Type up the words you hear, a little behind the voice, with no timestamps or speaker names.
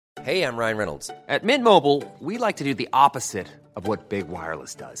Hey, I'm Ryan Reynolds. At Mint Mobile, we like to do the opposite of what Big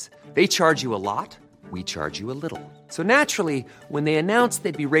Wireless does. They charge you a lot, we charge you a little. So naturally, when they announced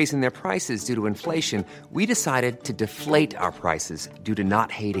they'd be raising their prices due to inflation, we decided to deflate our prices due to not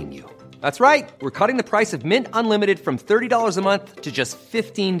hating you. That's right. We're cutting the price of Mint Unlimited from $30 a month to just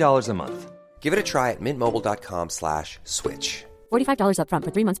 $15 a month. Give it a try at mintmobile.com/switch. $45 up front for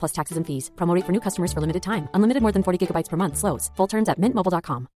 3 months plus taxes and fees. Promo rate for new customers for limited time. Unlimited more than 40 gigabytes per month. Slows full terms at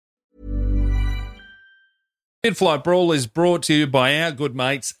mintmobile.com. Mid-Flight Brawl is brought to you by our good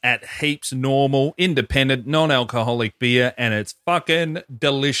mates at Heaps Normal, independent, non-alcoholic beer, and it's fucking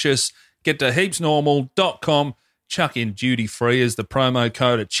delicious. Get to heapsnormal.com, chuck in duty-free as the promo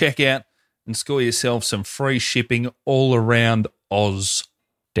code at checkout, and score yourself some free shipping all around Oz.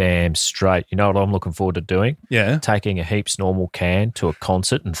 Damn straight. You know what I'm looking forward to doing? Yeah. Taking a Heaps Normal can to a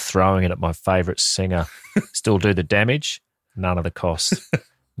concert and throwing it at my favourite singer. Still do the damage, none of the cost.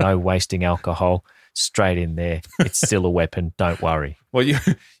 No wasting alcohol. Straight in there. It's still a weapon. Don't worry. Well,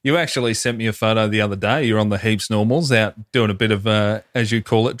 you actually sent me a photo the other day. You're on the Heaps Normals out doing a bit of, as you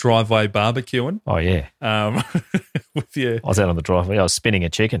call it, driveway barbecuing. Oh, yeah. With your, I was out on the driveway. I was spinning a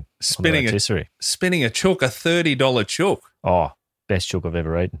chicken. Spinning a chook, a $30 chook. Oh, best chook I've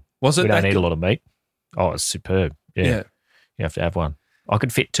ever eaten. Was it? We don't eat a lot of meat. Oh, it's superb. Yeah. You have to have one. I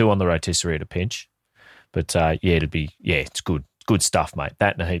could fit 2 on the rotisserie at a pinch. But, it's good. Good stuff, mate.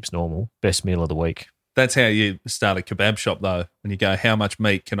 That and a Heaps Normal. Best meal of the week. That's how you start a kebab shop, though. When you go, how much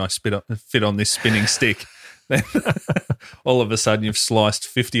meat can I fit on this spinning stick? Then all of a sudden you've sliced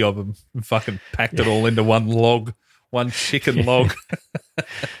 50 of them and fucking packed it all into one log, one chicken log.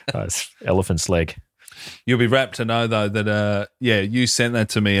 It's elephant's leg. You'll be rapt to know, though, that, you sent that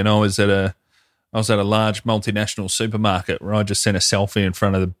to me and I was at a large multinational supermarket where I just sent a selfie in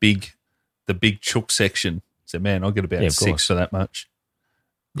front of the big chook section. So, man, I'll get about 6 for that much.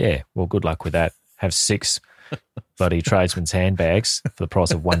 Yeah, well, good luck with that. Have 6 bloody tradesman's handbags for the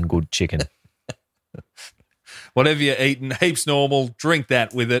price of 1 good chicken. Whatever you're eating, Heaps Normal, drink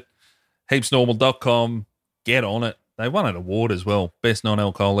that with it. Heapsnormal.com, get on it. They won an award as well. Best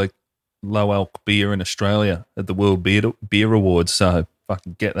non-alcoholic, low-alc beer in Australia at the World Beer Awards. So,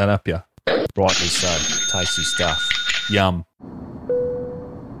 fucking get that up, ya. Rightly so. Tasty stuff. Yum.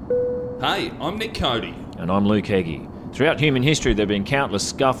 Hey, I'm Nick Cody. And I'm Luke Heggie. Throughout human history, there have been countless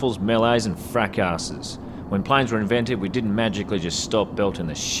scuffles, melees and fracasses. When planes were invented, we didn't magically just stop belting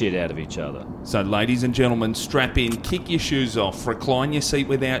the shit out of each other. So, ladies and gentlemen, strap in, kick your shoes off, recline your seat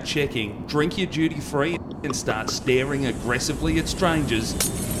without checking, drink your duty-free and start staring aggressively at strangers.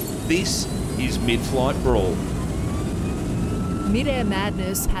 This is Mid-Flight Brawl. Mid-air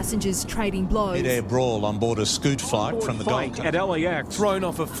madness, passengers trading blows. Mid-air brawl on board a Scoot flight from the Gold Coast. At LAX. Thrown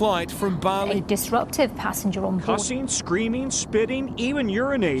off a flight from Bali. A disruptive passenger on board. Cussing, screaming, spitting, even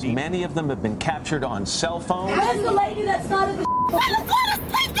urinating. Many of them have been captured on cell phones. Where's the lady that started the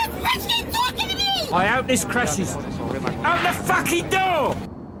talking to me! I hope this crashes. Out the fucking door!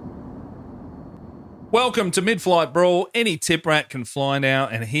 Welcome to Mid-Flight Brawl. Any tip rat can fly now,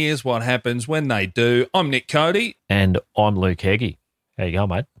 and here's what happens when they do. I'm Nick Cody. And I'm Luke Heggie. How you going,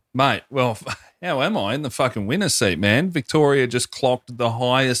 mate? Mate, well, how am I in the fucking winner's seat, man? Victoria just clocked the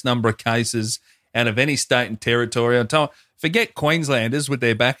highest number of cases out of any state and territory. Forget Queenslanders with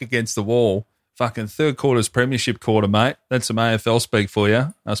their back against the wall. Fucking third quarter's premiership quarter, mate. That's some AFL speak for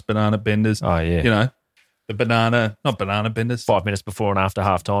you. Us banana benders. Oh, yeah. You know, the not banana benders. 5 minutes before and after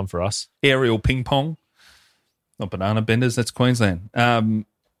half time for us. Aerial ping pong. Not banana benders, that's Queensland.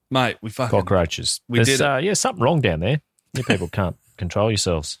 Mate, we fucking... Cockroaches. We did it. Something wrong down there. You people can't control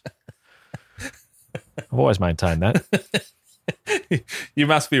yourselves. I've always maintained that. You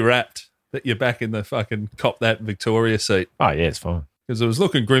must be rapt that you're back in the fucking cop that Victoria seat. Oh, yeah, it's fine. Because it was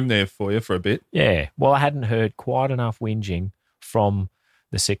looking grim there for you for a bit. Yeah. Well, I hadn't heard quite enough whinging from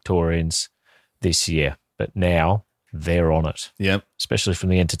the sectorians this year, but now they're on it. Yep. Especially from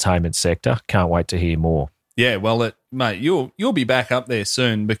the entertainment sector. Can't wait to hear more. Yeah, well, mate, you'll be back up there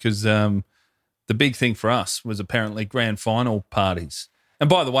soon because the big thing for us was apparently grand final parties. And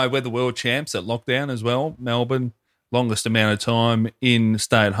by the way, we're the world champs at lockdown as well. Melbourne, longest amount of time in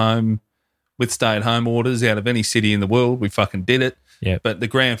stay-at-home with stay-at-home orders out of any city in the world. We fucking did it. Yeah. But the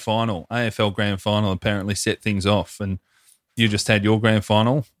grand final, AFL grand final, apparently set things off. And you just had your grand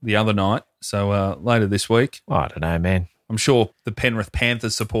final the other night. So later this week. I don't know, man. I'm sure the Penrith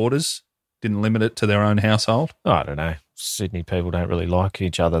Panthers supporters didn't limit it to their own household. I don't know. Sydney people don't really like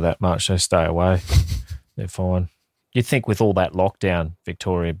each other that much. They stay away. They're fine. You'd think with all that lockdown,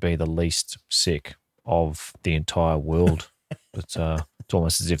 Victoria would be the least sick of the entire world But it's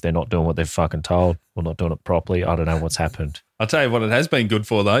almost as if they're not doing what they're fucking told or not doing it properly. I don't know what's happened. I'll tell you what it has been good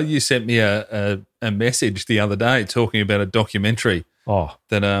for, though. You sent me a message the other day talking about a documentary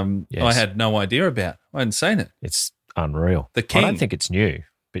that yes. I had no idea about. I hadn't seen it. It's unreal. The King. I don't think it's new,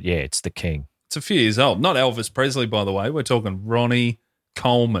 but yeah, it's The King. It's a few years old. Not Elvis Presley, by the way. We're talking Ronnie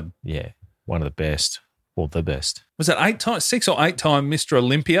Coleman. Yeah, one of the best. Or the best. Was that 6 or 8 time Mr.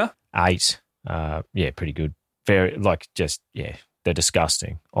 Olympia? 8. Yeah, pretty good. Very, they're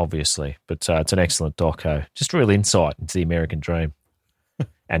disgusting, obviously, but it's an excellent doco. Just real insight into the American dream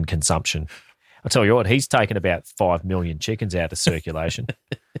and consumption. I'll tell you what, he's taken about 5 million chickens out of circulation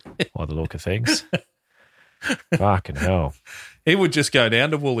by the look of things. Fucking hell. He would just go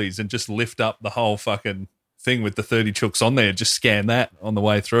down to Woolies and just lift up the whole fucking thing with the 30 chooks on there, just scan that on the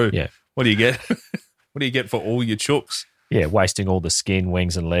way through. Yeah. What do you get? What do you get for all your chooks? Yeah, wasting all the skin,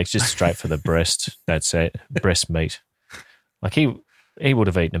 wings and legs, just straight for the breast. That's it, breast meat. Like he would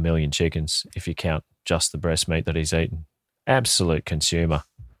have eaten 1 million chickens if you count just the breast meat that he's eaten. Absolute consumer.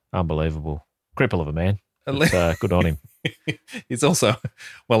 Unbelievable. Cripple of a man. But, good on him. He's also,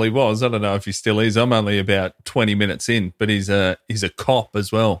 well, he was. I don't know if he still is. I'm only about 20 minutes in, but he's a cop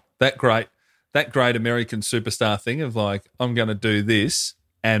as well. That great American superstar thing of like, I'm going to do this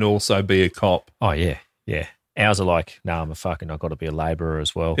and also be a cop. Oh, yeah. Yeah. Ours are like, no, I've got to be a labourer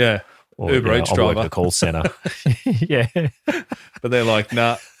as well. Yeah. Or, Uber Eats I'll driver. work the call centre. Yeah. But they're like,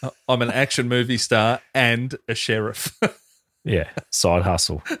 nah, I'm an action movie star and a sheriff. Yeah. Side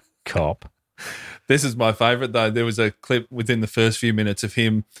hustle. Cop. This is my favourite, though. There was a clip within the first few minutes of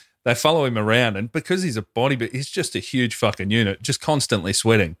him. They follow him around, and because he's a bodybuilder, he's just a huge fucking unit, just constantly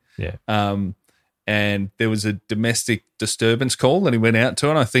sweating. Yeah. And there was a domestic disturbance call that he went out to,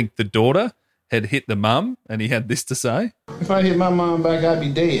 and I think the daughter had hit the mum, and he had this to say. If I hit my mom back, I'd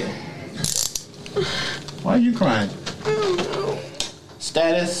be dead. Why are you crying? I don't know.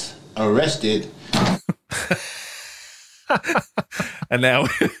 Status arrested. And now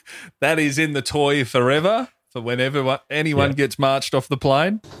that is in the toy forever for whenever anyone gets marched off the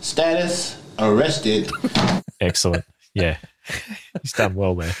plane. Status arrested. Excellent. Yeah. He's done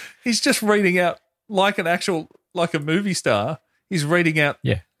well there. He's just reading out like a movie star. He's reading out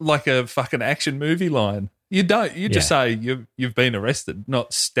like a fucking action movie line. You just say you've been arrested,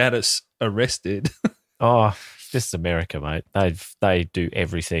 not status arrested. Oh, this is America, mate. They do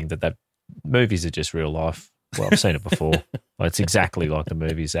everything that movies are just real life. Well, I've seen it before. It's exactly like the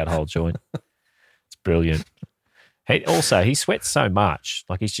movies, that whole joint. It's brilliant. He sweats so much.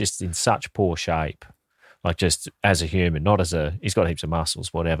 Like he's just in such poor shape. Like just as a human, not as he's got heaps of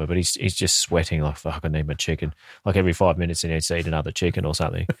muscles, whatever, but he's just sweating like, fuck, I need my chicken. Like every 5 minutes he needs to eat another chicken or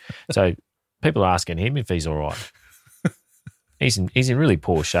something. So people are asking him if he's all right. He's in really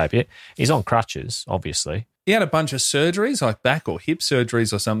poor shape. Yeah, he's on crutches, obviously. He had a bunch of surgeries, like back or hip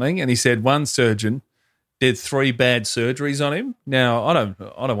surgeries or something, and he said one surgeon did 3 bad surgeries on him. Now, I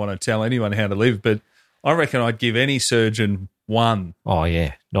don't want to tell anyone how to live, but I reckon I'd give any surgeon 1. Oh,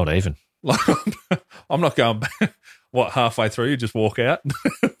 yeah, not even. Like, I'm not going back. What, halfway through, you just walk out?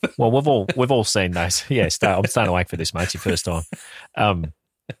 Well, we've all seen those. Yeah, I'm staying awake for this, mate. It's your first time.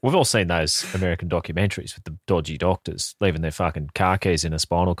 We've all seen those American documentaries with the dodgy doctors leaving their fucking car keys in a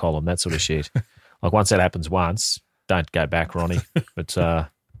spinal column, that sort of shit. Like once that happens once, don't go back, Ronnie. But I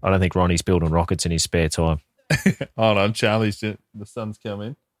don't think Ronnie's building rockets in his spare time. Hold on, the sun's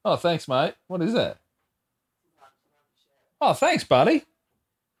coming. Oh, thanks, mate. What is that? Oh, thanks, buddy.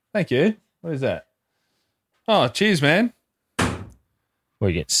 Thank you. What is that? Oh, cheers, man. Well,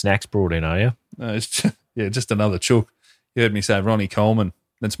 you get snacks brought in, are you? No, it's just another chook. You heard me say Ronnie Coleman.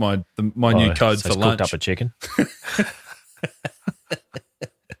 That's my new code so for lunch. Cooked up a chicken.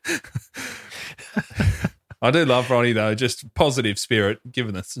 I do love Ronnie though. Just positive spirit,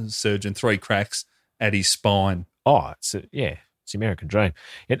 giving the surgeon 3 cracks at his spine. Oh, it's the American dream.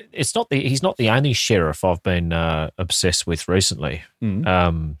 He's not the only sheriff I've been obsessed with recently.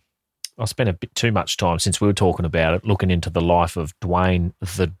 I spent a bit too much time since we were talking about it, looking into the life of Dwayne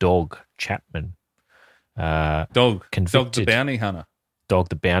the Dog Chapman. Dog the bounty hunter. Dog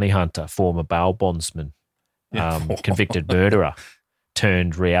the bounty hunter, former bail bondsman, convicted murderer,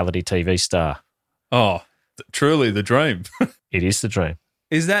 turned reality TV star. Oh, truly the dream. It is the dream.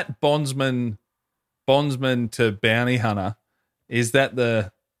 Is that bondsman to bounty hunter? Is that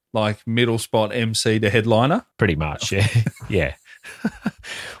the like middle spot MC to headliner? Pretty much, yeah. Yeah.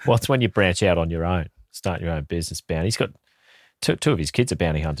 Well, it's when you branch out on your own, start your own business. Bounty. He's got two of his kids are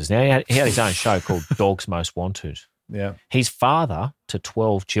bounty hunters now. He had his own show called Dogs Most Wanted. Yeah. He's father to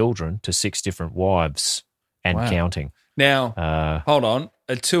 12 children to 6 different wives and counting. Now, hold on.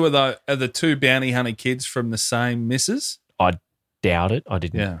 Are the 2 bounty hunter kids from the same missus? I doubt it. I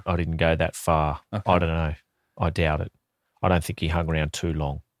didn't. Yeah. I didn't go that far. Okay. I don't know. I doubt it. I don't think he hung around too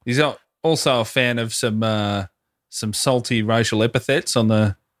long. He's also a fan of some salty racial epithets on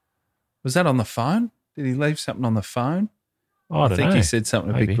the. Was that on the phone? Did he leave something on the phone? I don't think know. he said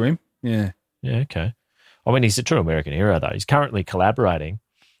something a bit grim. Yeah. Yeah, okay. I mean, he's a true American hero, though. He's currently collaborating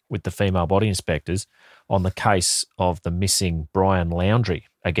with the female body inspectors on the case of the missing Brian Laundrie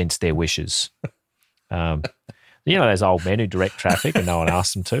against their wishes. You know those old men who direct traffic and no one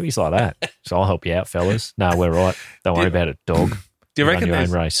asks them to? He's like that. So I'll help you out, fellas. No, we're right. Don't worry about it, dog. Do you reckon Run your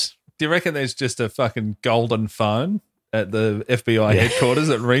own race? Do you reckon there's just a fucking golden phone at the FBI headquarters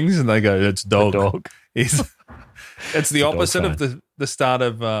that rings and they go, it's dog. It's the opposite of the start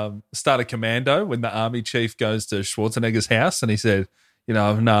of Commando when the army chief goes to Schwarzenegger's house and he said,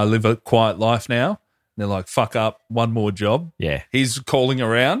 no, I live a quiet life now. And they're like, fuck up, one more job. Yeah. He's calling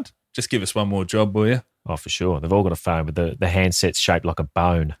around. Just give us one more job, will you? Oh, for sure. They've all got a phone with the handset's shaped like a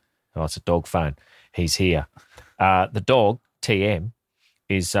bone. Oh, it's a dog phone. He's here. The dog, TM,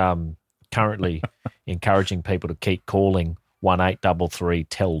 is currently encouraging people to keep calling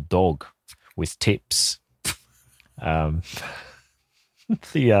 1833-TELL-DOG with tips. The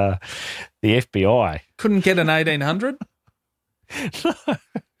FBI couldn't get an 1800.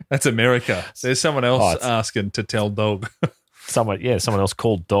 That's America. There's someone else asking to tell dog. Someone else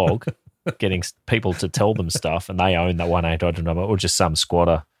called dog, getting people to tell them stuff, and they own that 1-800 number, or just some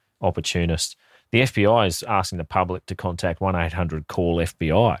squatter opportunist. The FBI is asking the public to contact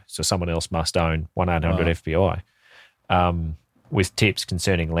 1-800-CALL-FBI, so someone else must own 1-800-FBI, with tips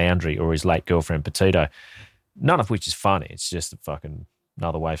concerning Laundrie or his late girlfriend Petito. None of which is funny. It's just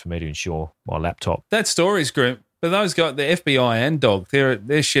another way for me to insure my laptop. That story's grim. But those guys, the FBI and dog,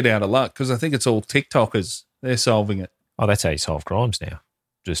 they're shit out of luck because I think it's all TikTokers. They're solving it. Oh, that's how you solve crimes now.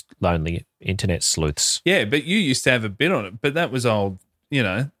 Just lonely internet sleuths. Yeah, but you used to have a bit on it. But that was old,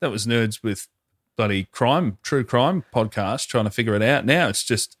 that was nerds with bloody true crime podcasts trying to figure it out. Now it's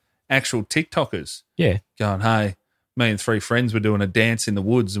just actual TikTokers. Yeah. Going, hey, me and 3 friends were doing a dance in the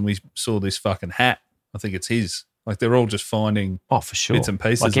woods and we saw this fucking hat. I think it's his. Like they're all just finding for sure. bits and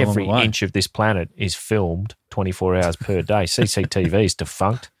pieces like along every the way. inch of this planet is filmed 24 hours per day. CCTV's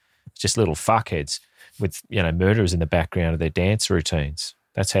defunct. It's just little fuckheads with, murderers in the background of their dance routines.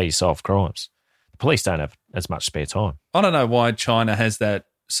 That's how you solve crimes. The police don't have as much spare time. I don't know why China has that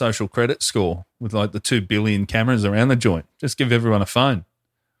social credit score with like the 2 billion cameras around the joint. Just give everyone a phone.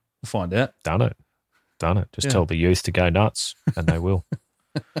 We'll find out. Done it. Just tell the youth to go nuts and they will.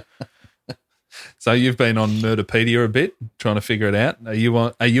 So you've been on Murderpedia a bit, trying to figure it out. Are you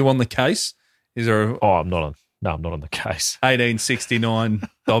on the case? Is there I'm not on. No, I'm not on the case. 1869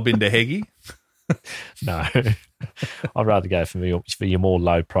 Dob into Heggie? No, I'd rather go for your more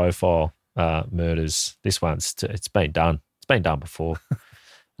low profile murders. This one's it's been done. It's been done before.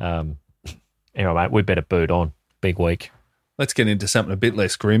 Anyway, mate, we better boot on. Big week. Let's get into something a bit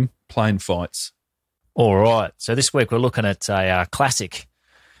less grim. Plane fights. All right. So this week we're looking at a classic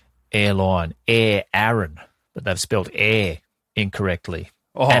airline, Air Aran, but they've spelled air incorrectly.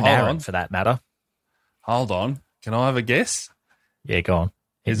 And Aaron, for that matter. Hold on. Can I have a guess? Yeah, go on.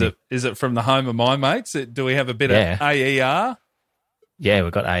 Is it from the home of my mates? Do we have a bit of AER? Yeah,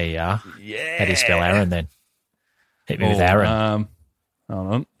 we've got AER. Yeah. How do you spell Aaron then? Hit me with Aaron.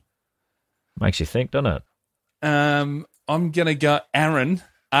 Hold on. Makes you think, doesn't it? I'm going to go Aaron,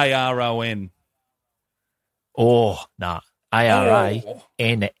 ARON. Oh, no.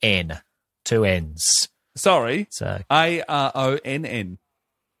 ARANN. 2 N's. Sorry. So ARONN.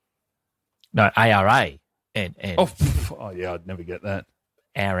 No, ARANN. Oh, yeah, I'd never get that.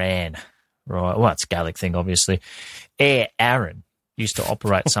 Aran. Right. Well, it's a Gaelic thing, obviously. Air Aran used to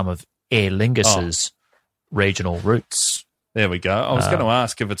operate some of Aer Lingus's regional routes. There we go. I was going to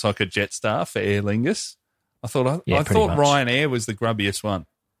ask if it's like a Jetstar for Aer Lingus. I thought much. Ryanair was the grubbiest one.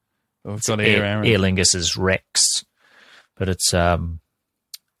 We've got Air Aran. Aer Lingus's Rex. But it's Aer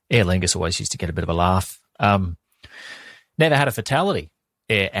Lingus always used to get a bit of a laugh. Never had a fatality,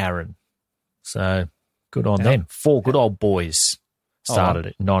 Air Aran. So good on them. 4 good old boys started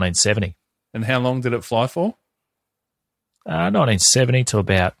it in 1970. And how long did it fly for? 1970 to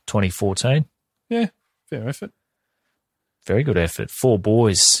about 2014. Yeah, fair effort. Very good effort. 4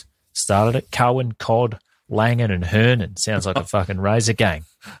 boys started it. Cohen, Codd, Langan and Hernan. Sounds like a fucking razor gang.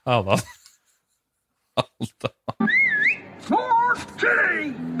 Hold on.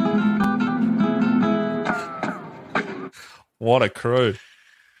 What a crew.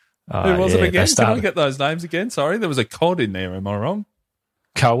 Who was it again? Can I get those names again? Sorry, there was a Cod in there. Am I wrong?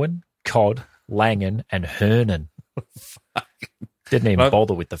 Cohen, Codd, Langan and Hernan. Didn't even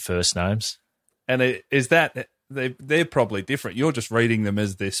bother with the first names. And is that they're probably different. You're just reading them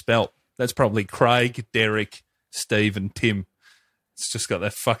as they're spelt. That's probably Craig, Derek, Steve, and Tim. It's just got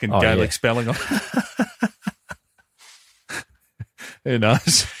that fucking Gaelic spelling on it. Who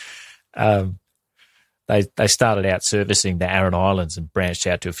knows? They started out servicing the Aran Islands and branched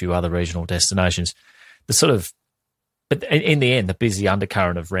out to a few other regional destinations. But in the end, the busy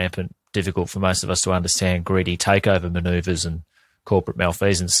undercurrent of rampant, difficult for most of us to understand, greedy takeover manoeuvres and corporate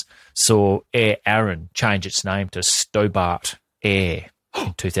malfeasance saw Air Aran change its name to Stobart Air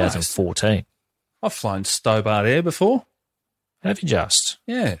in 2014. I've flown Stobart Air before. Have you just?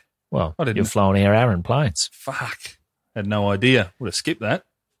 Yeah. Well, you've flown Air Aran planes. Fuck. Had no idea. Would have skipped that.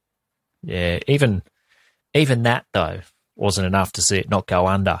 Yeah, even that, though, wasn't enough to see it not go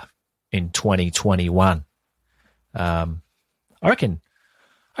under in 2021. I reckon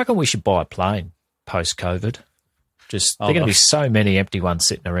we should buy a plane post-COVID. There are going to be so many empty ones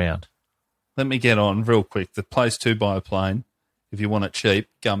sitting around. Let me get on real quick. The place to buy a plane, if you want it cheap,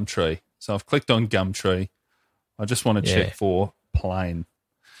 Gumtree. So I've clicked on Gumtree. I just want to check for plane.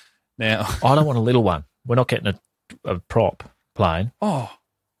 Now, I don't want a little one. We're not getting a prop plane. Oh.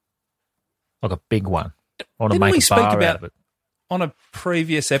 Like a big one. I want to make a bar out of it. On a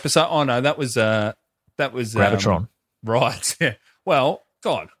previous episode? Oh, no, that was Gravitron. Right. Yeah. Well,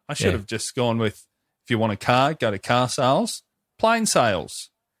 God, I should have just gone with, if you want a car, go to car sales, plane sales.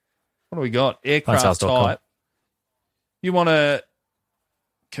 What do we got? Aircraft type. You want a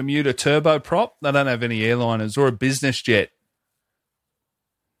commuter turboprop? They don't have any airliners, or a business jet.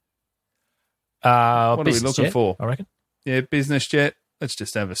 What are we looking for? I reckon. Yeah, business jet. Let's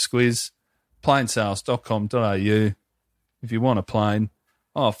just have a squiz. Planesales.com.au if you want a plane.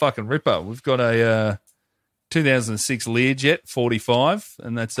 Oh, fucking ripper. We've got a 2006 Learjet 45,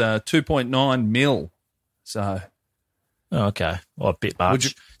 and that's 2.9 mil. So, okay. Well, a bit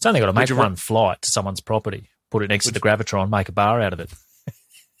much. It's only got to make one flight to someone's property, put it next to the Gravitron, make a bar out of it.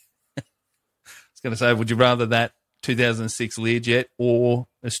 I was going to say, would you rather that 2006 Learjet or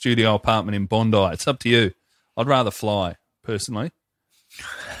a studio apartment in Bondi? It's up to you. I'd rather fly, personally.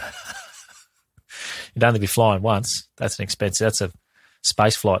 You'd only be flying once. That's an expensive. That's a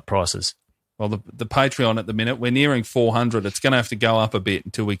space flight prices. Well, the Patreon at the minute, we're nearing 400. It's going to have to go up a bit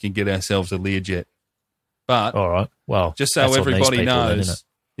until we can get ourselves a Learjet. But all right, well, just so everybody knows,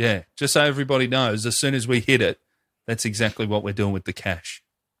 just so everybody knows, as soon as we hit it, that's exactly what we're doing with the cash.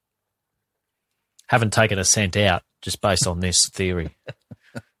 Haven't taken a cent out just based on this theory.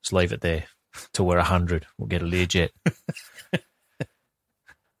 Just leave it there till we're 100. We'll get a Learjet.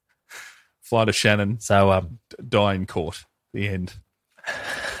 Fly to Shannon. So die in court. The end.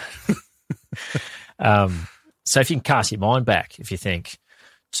 So if you can cast your mind back, if you think,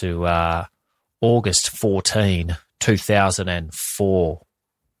 to August 14, 2004.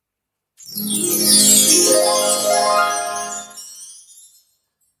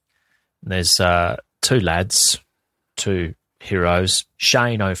 There's two lads, two heroes,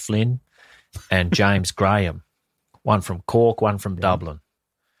 Shane O'Flynn and James Graham, one from Cork, one from Dublin.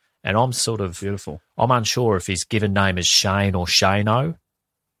 And I'm beautiful. I'm unsure if his given name is Shane or Shano.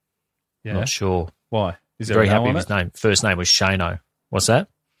 Yeah. Not sure. Why? Is there very an O happy on with it? his name. First name was Shano. What's that?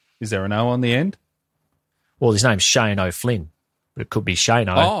 Is there an O on the end? Well, his name's Shane O'Flynn, but it could be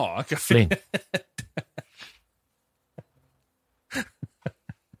Shano. Oh, okay. Flynn.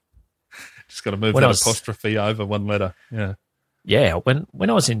 Just got to move that apostrophe over one letter. Yeah. Yeah. When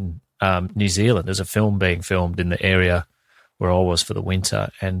I was in New Zealand, there's a film being filmed in the area where I was for the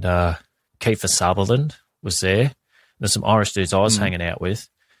winter, and Kiefer Sutherland was there. There's some Irish dudes I was hanging out with,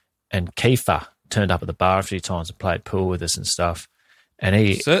 and Kiefer turned up at the bar a few times and played pool with us and stuff. And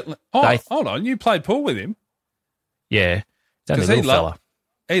he certainly. Oh, hold on! You played pool with him? Yeah, he's only a little fella.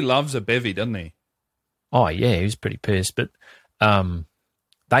 He loves a bevy, doesn't he? Oh yeah, he was pretty pissed. But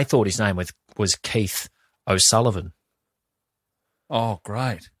they thought his name was Keith O'Sullivan. Oh,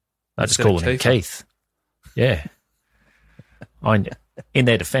 great! I just called him Keith. Yeah. In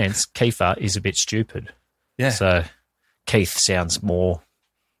their defence, Kiefer is a bit stupid. Yeah. So Keith sounds more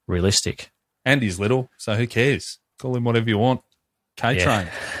realistic. And he's little, so who cares? Call him whatever you want. K-Train.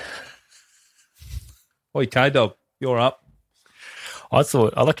 Yeah. Oi, K-Dog, you're up. I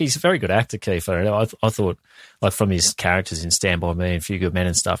thought, he's a very good actor, Kiefer. I thought, like, from his characters in Stand By Me and Few Good Men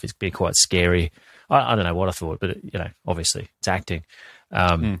and stuff, he'd be quite scary. I don't know what I thought, but, obviously, it's acting.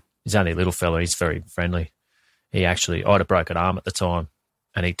 He's only a little fella. He's very friendly. I had a broken arm at the time,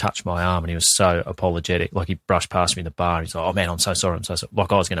 and he touched my arm, and he was so apologetic. Like, he brushed past me in the bar, and he's like, oh, man, I'm so sorry.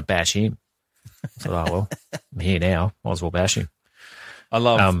 Like I was going to bash him. I thought, oh, well, I'm here now. Might as well bash him. I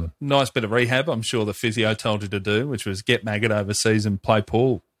love nice bit of rehab. I'm sure the physio told you to do, which was get maggot overseas and play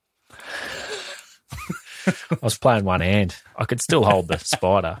pool. I was playing one hand. I could still hold the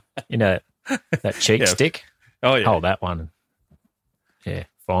spider. You know, that cheek stick? Oh, yeah. Hold that one. Yeah,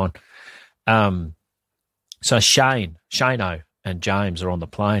 fine. So Shano and James are on the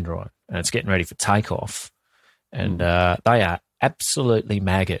plane, right? And it's getting ready for takeoff. And they are absolutely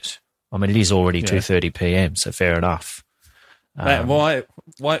maggot. I mean, it is already 2:30 p.m., so fair enough. Man, why?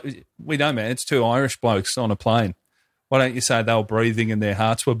 We know, man. It's two Irish blokes on a plane. Why don't you say they were breathing and their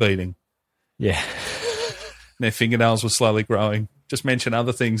hearts were beating? Yeah. Their fingernails were slowly growing. Just mention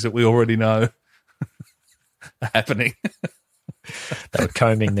other things that we already know are happening. They were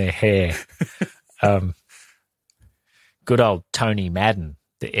combing their hair. Good old Tony Madden,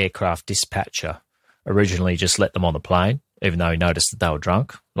 the aircraft dispatcher, originally just let them on the plane, even though he noticed that they were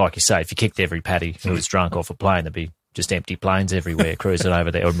drunk. Like you say, if you kicked every paddy who was drunk off a plane, there'd be just empty planes everywhere cruising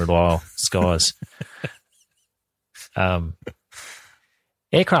over the Emerald Isle skies.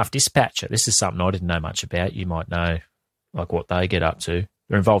 Aircraft dispatcher, this is something I didn't know much about. You might know like what they get up to.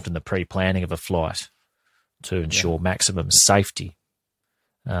 They're involved in the pre-planning of a flight to ensure maximum safety.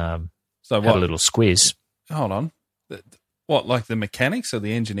 So what? Had a little squiz. Hold on. What, like the mechanics or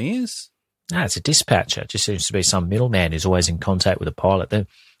the engineers? No, it's a dispatcher. It just seems to be some middleman who's always in contact with the pilot. They're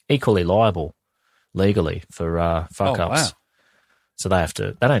equally liable legally for fuck-ups. Wow. So they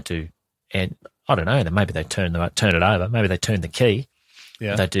don't do, and I don't know, maybe they turn it over. Maybe they turn the key.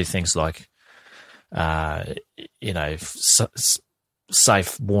 Yeah. They do things like,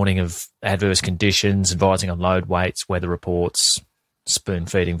 safe warning of adverse conditions, advising on load weights, weather reports,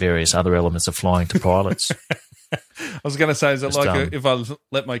 spoon-feeding various other elements of flying to pilots. I was going to say, is it if I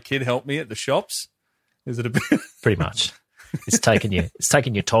let my kid help me at the shops? Is it a bit? Pretty much. It's taking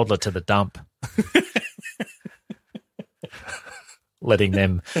your toddler to the dump. Letting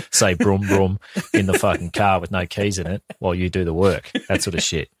them say broom broom in the fucking car with no keys in it while you do the work. That sort of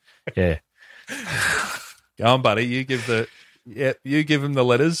shit. Yeah. Go on, buddy. You give him the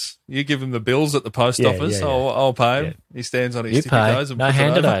letters. You give him the bills at the post office. Yeah. I'll pay him. Yeah. He stands on his tippy toes and puts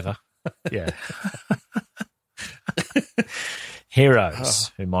hand it over. Yeah.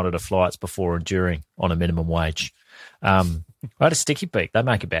 Heroes who monitor flights before and during on a minimum wage. I had a Sticky Peak. They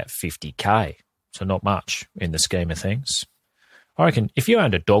make about 50K, so not much in the scheme of things. I reckon if you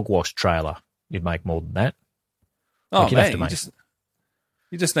owned a dog wash trailer, you'd make more than that. Oh, man,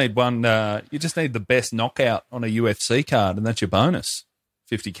 you just need one. You just need the best knockout on a UFC card, and that's your bonus,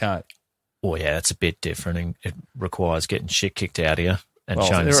 50K. Oh, yeah, that's a bit different. It requires getting shit kicked out of you and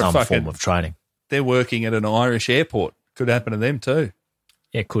showing some form of training. They're working at an Irish airport. Could happen to them too.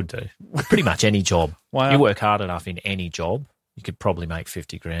 Yeah, could do. Pretty much any job. Wow. You work hard enough in any job, you could probably make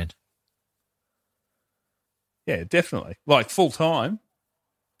 50 grand. Yeah, definitely. Like full time.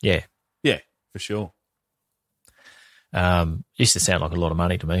 Yeah. Yeah, for sure. Used to sound like a lot of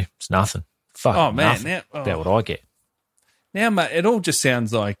money to me. It's nothing. Fuck. Oh man, nothing about what I get. Now, mate, it all just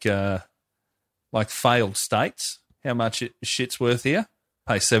sounds like failed states. How much shit's worth here?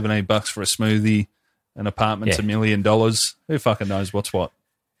 Pay $17 for a smoothie. An apartment's $1 million. Who fucking knows what's what?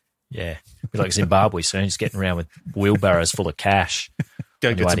 Yeah. Be like Zimbabwe soon, just getting around with wheelbarrows full of cash.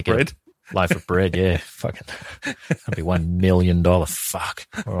 Go get some bread. Loaf of bread, yeah. Fucking, that'd be $1 million. Fuck.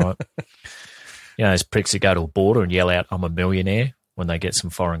 All right. You know, those pricks who go to a border and yell out, "I'm a millionaire," when they get some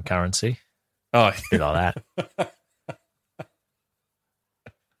foreign currency. Oh, a bit like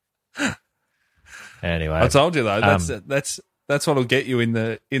that. Anyway. I told you, though, that's what'll get you in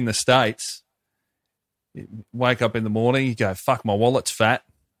the States. You wake up in the morning, you go, fuck, my wallet's fat.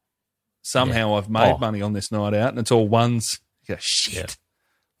 Somehow I've made money on this night out, and it's all ones. You go, shit. Yeah.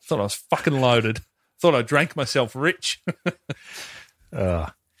 Thought I was fucking loaded. Thought I drank myself rich.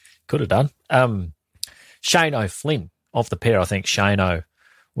 Could have done. Shane O'Flynn, of the pair, I think Shane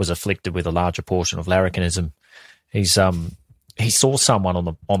was afflicted with a larger portion of larrikinism. He saw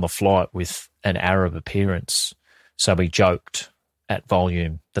someone on the flight with an Arab appearance, so he joked at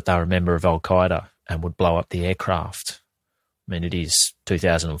volume that they were a member of Al Qaeda and would blow up the aircraft. I mean, it is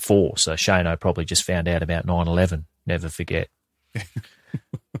 2004, so Shano probably just found out about 9/11. Never forget.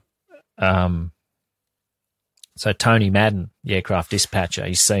 So Tony Madden, the aircraft dispatcher,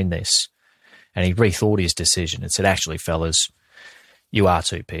 he's seen this and he rethought his decision and said, actually, fellas, you are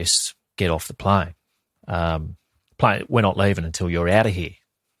too pissed. Get off the plane. We're not leaving until you're out of here.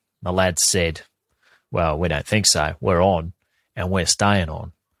 The lads said, well, we don't think so. We're on and we're staying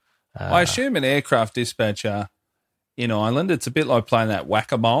on. I assume an aircraft dispatcher in Ireland, it's a bit like playing that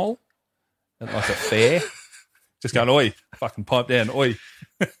whack-a-mole at like a fair. Just going, oi, fucking pipe down, oi.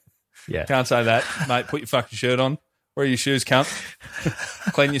 Yeah. Can't say that, mate. Put your fucking shirt on. Wear your shoes, cunt.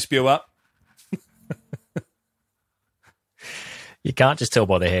 Clean your spew up. You can't just tell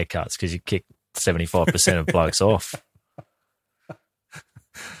by the haircuts because you kick 75% of blokes off.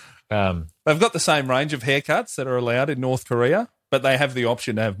 They've got the same range of haircuts that are allowed in North Korea, but they have the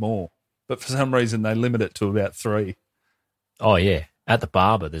option to have more. But for some reason, they limit it to about 3. Oh, yeah. At the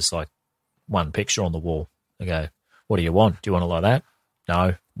barber, there's like one picture on the wall. They go, what do you want? Do you want it like that?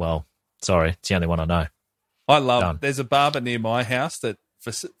 No. Well, sorry. It's the only one I know. I love it. There's a barber near my house that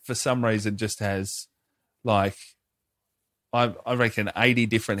for some reason just has like, I reckon 80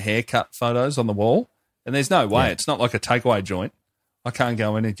 different haircut photos on the wall. And there's no way. Yeah. It's not like a takeaway joint. I can't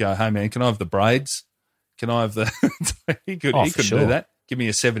go in and go, hey, man, can I have the braids? Can I have the... he couldn't do that. Give me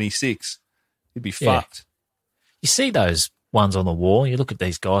a 76. He'd be fucked. You see those ones on the wall, you look at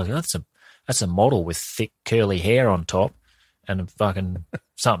these guys, that's a model with thick curly hair on top and fucking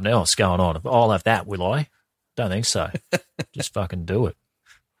something else going on. I'll have that, will I? Don't think so. Just fucking do it.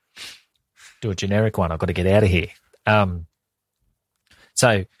 Do a generic one. I've got to get out of here.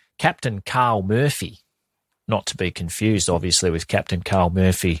 So Captain Carl Murphy, not to be confused, obviously, with Captain Carl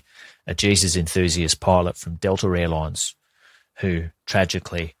Murphy, a Jesus enthusiast pilot from Delta Airlines, who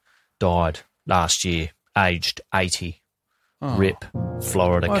tragically died last year, aged 80. Oh. RIP,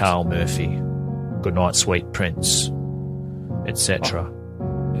 Florida Carl Murphy. Good night, sweet prince, etc.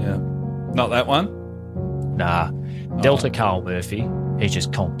 Yeah. Not that one? Nah. Delta Carl Murphy, he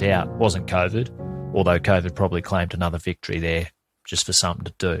just conked out. Wasn't COVID, although COVID probably claimed another victory there just for something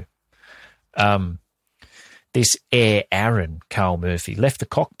to do. This Air Aaron Carl Murphy left the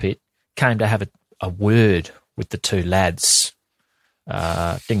cockpit, came to have a word with the two lads.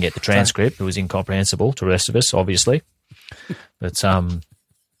 Didn't get the transcript. It was incomprehensible to the rest of us, obviously. But the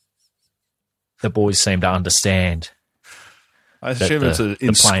boys seem to understand. I assume it's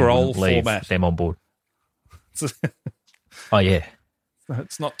in scroll format. Them on board. Oh, yeah.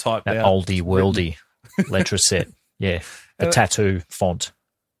 It's not typed that out. Oldie worldy letter set. Yeah. The tattoo font.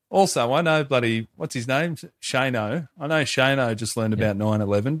 Also, I know what's his name? Shano. I know Shano just learned about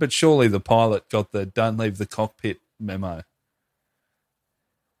 9/11, but surely the pilot got the don't leave the cockpit memo.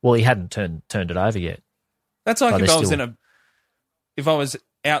 Well, he hadn't turned it over yet. That's like if I was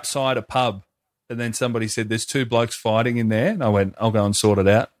outside a pub and then somebody said there's 2 blokes fighting in there, and I went, I'll go and sort it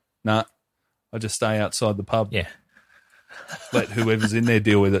out. Nah, I just stay outside the pub. Yeah. Let whoever's in there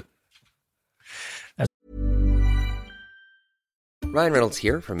deal with it. Ryan Reynolds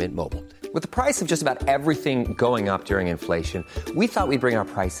here from Mint Mobile. With the price of just about everything going up during inflation, we thought we'd bring our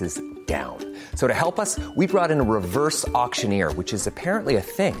prices down. So to help us, we brought in a reverse auctioneer, which is apparently a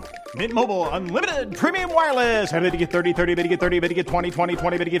thing. Mint Mobile Unlimited Premium Wireless. How to get 30, 30, bit to get 30, bit to get 20, 20,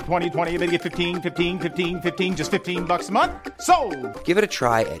 20, bit to get 20, 20, bit to get 15, 15, 15, 15, just $15 a month? Sold! Give it a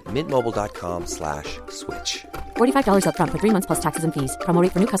try at mintmobile.com/switch. $45 up front for 3 months plus taxes and fees. Promo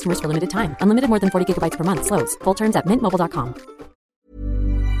rate for new customers for limited time. Unlimited more than 40 gigabytes per month. Slows full terms at mintmobile.com.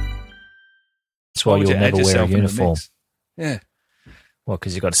 That's why you'll never wear a uniform. Yeah. Well,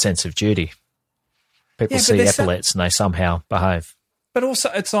 because you've got a sense of duty. People see epaulets and they somehow behave. But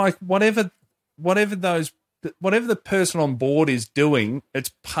also, it's like whatever the person on board is doing,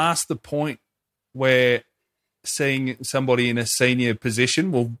 it's past the point where seeing somebody in a senior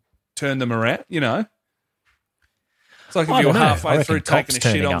position will turn them around, you know? It's like if you're halfway through taking a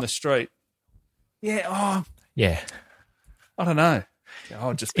shit on the street. Yeah, yeah. I don't know.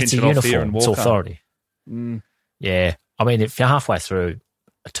 I'll just pinch it off uniform. here and walk It's authority. Mm. Yeah. I mean, if you're halfway through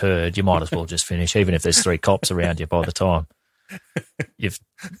a turd, you might as well just finish, even if there's 3 cops around you by the time. You've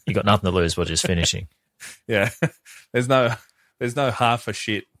got nothing to lose by just finishing. Yeah. There's no half a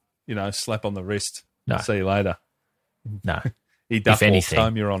shit, slap on the wrist. No. See you later. No. He duck walked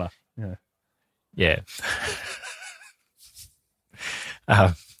home, Your Honour. Yeah.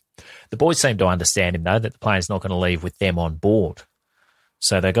 The boys seem to understand him, though, that the plane's not going to leave with them on board.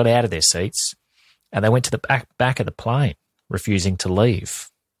 So they got out of their seats and they went to the back of the plane, refusing to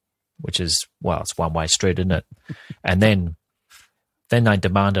leave, which is, well, it's one-way street, isn't it? And then they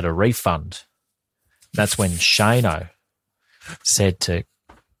demanded a refund. That's when Shano said to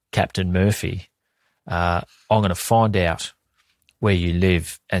Captain Murphy, I'm going to find out where you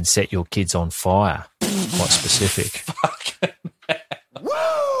live and set your kids on fire. Quite specific. Fucking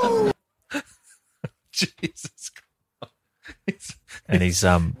woo! Jesus Christ. And he's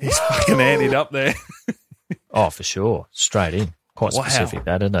fucking anted up there. Oh, for sure. Straight in. Quite specific,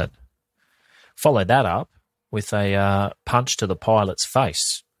 that, isn't it? Followed that up with a punch to the pilot's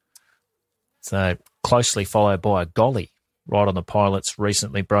face. So closely followed by a golly right on the pilot's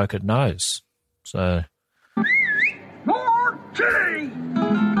recently broken nose. So...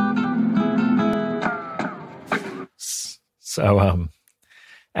 So,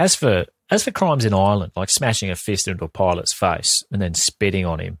 as for crimes in Ireland, like smashing a fist into a pilot's face and then spitting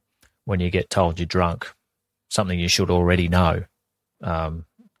on him, when you get told you're drunk, something you should already know,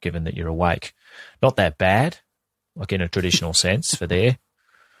 given that you're awake. Not that bad, like in a traditional sense for there.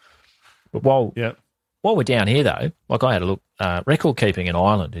 But while we're down here, though, like I had a look, record keeping in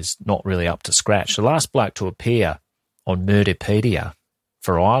Ireland is not really up to scratch. The last bloke to appear on Murderpedia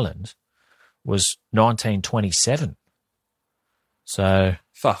for Ireland was 1927. So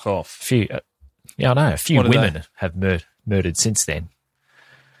fuck off. A few women have murdered since then.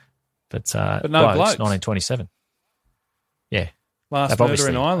 But no blokes, blokes. 1927. Yeah. Last They've murder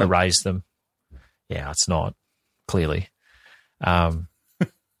obviously in Ireland. erased them. Yeah, it's not, clearly. There's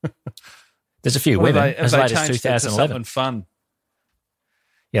a few women as late as 2011. Something fun.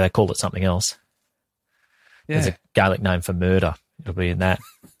 Yeah, they called it something else. Yeah. There's a Gaelic name for murder. It'll be in that.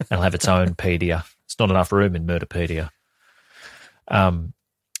 It'll have its own pedia. It's not enough room in Murderpedia. A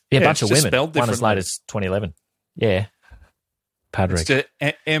bunch of women. One as late as 2011. Yeah. Padraig. It's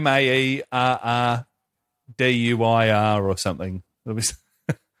Maerrduir or something.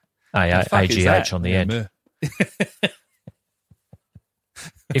 AGH on the end.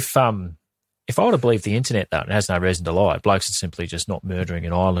 If I were to believe the internet, though, it has no reason to lie. Blokes are simply just not murdering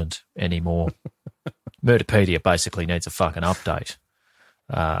in Ireland anymore. Murderpedia basically needs a fucking update.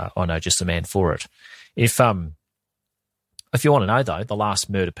 I know just the man for it. If you want to know, though, the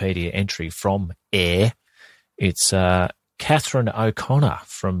last Murderpedia entry from Air, it's Catherine O'Connor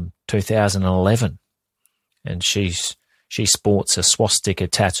from 2011, and she sports a swastika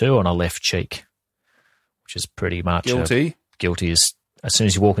tattoo on her left cheek, which is pretty much guilty. Guilty as soon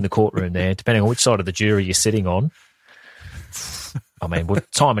as you walk in the courtroom there, depending on which side of the jury you're sitting on. I mean,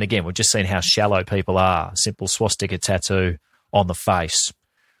 time and again, we've just seen how shallow people are. A simple swastika tattoo on the face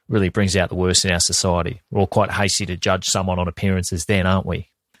really brings out the worst in our society. We're all quite hasty to judge someone on appearances then, aren't we?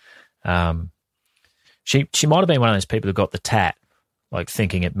 She might have been one of those people who got the tat, like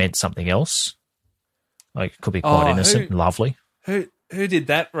thinking it meant something else. Like, it could be quite innocent and lovely. Who did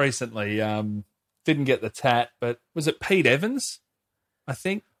that recently? Didn't get the tat, but was it Pete Evans? I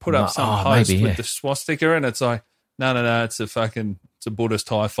think put up some post with the swastika, and it's like, no, it's a Buddhist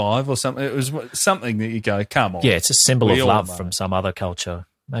high five or something. It was something that you go, come on. Yeah, it's a symbol of love from some other culture,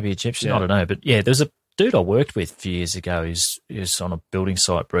 maybe Egyptian. I don't know, but yeah, there's a dude I worked with a few years ago. He was on a building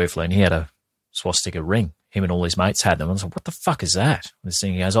site briefly, and he had a swastika ring. Him and all his mates had them. I was like, what the fuck is that? And this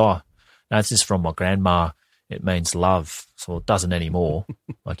thing, he goes, no, this is from my grandma. It means love. So it doesn't anymore.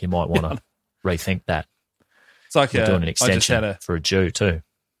 Like, you might want to rethink that. It's like we're doing an extension for a Jew too.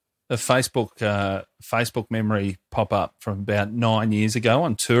 A Facebook memory pop up from about 9 years ago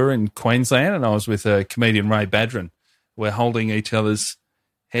on tour in Queensland, and I was with comedian Ray Badron. We're holding each other's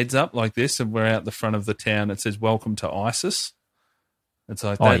heads up like this, and we're out the front of the town. It says "Welcome to ISIS." It's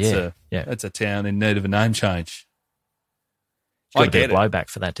like that's a town in need of a name change. I get a blowback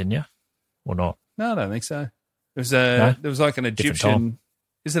for that, didn't you, or not? No, I don't think so. It was there was like an Egyptian.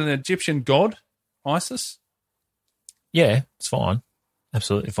 Is it an Egyptian god, ISIS? Yeah, it's fine.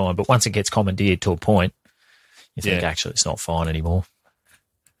 Absolutely fine. But once it gets commandeered to a point, you think, actually, it's not fine anymore.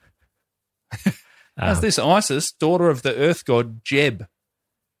 How's this ISIS, daughter of the earth god Jeb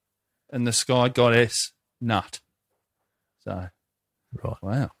and the sky goddess Nut? So, right.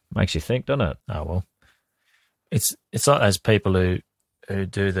 Wow. Makes you think, doesn't it? Oh, well. It's like those people who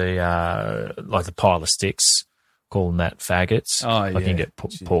do the, like the pile of sticks, call them that faggots. Oh, yeah. Like you can get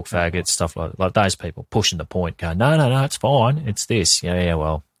pork faggots, stuff like those people pushing the point, going, no, it's fine. It's this. Yeah,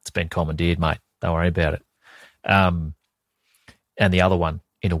 well, it's been commandeered, mate. Don't worry about it. And the other one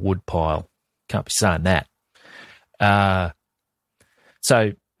in a wood pile. Can't be saying that.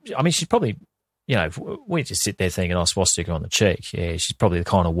 So, I mean, she's probably, we just sit there thinking, swastika on the cheek. Yeah, she's probably the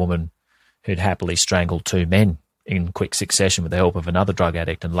kind of woman who'd happily strangle two men in quick succession with the help of another drug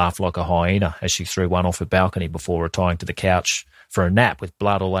addict and laugh like a hyena as she threw one off a balcony before retiring to the couch for a nap with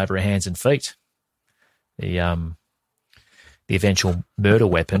blood all over her hands and feet. The eventual murder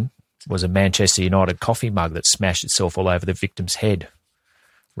weapon was a Manchester United coffee mug that smashed itself all over the victim's head,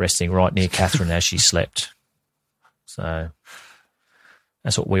 resting right near Catherine as she slept. So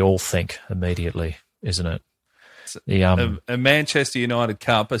that's what we all think immediately, isn't it? A Manchester United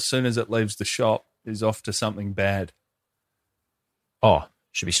cup, as soon as it leaves the shop, is off to something bad. Oh,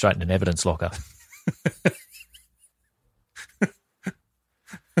 should be straight in an evidence locker.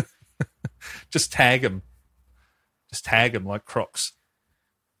 Just tag them. Just tag them like Crocs.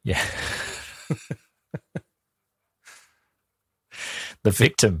 Yeah. The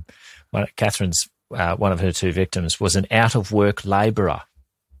victim, Catherine's, one of her two victims, was an out-of-work labourer.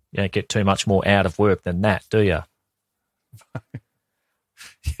 You don't get too much more out of work than that, do you?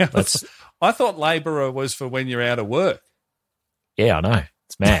 Yeah, I thought labourer was for when you're out of work. Yeah, I know.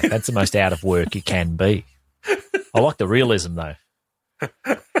 It's mad. That's the most out of work you can be. I like the realism, though.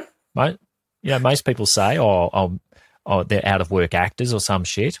 Most people say, oh, they're out of work actors or some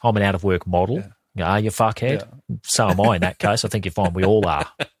shit. I'm an out of work model. Yeah. You go, you fuckhead? Yeah. So am I in that case. I think you find we all are.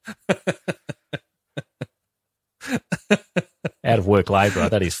 Out of work labourer,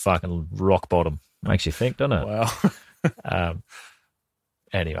 that is fucking rock bottom. Makes you think, doesn't it? Wow.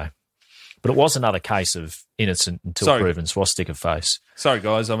 Anyway. But it was another case of innocent until proven swastika face. Sorry,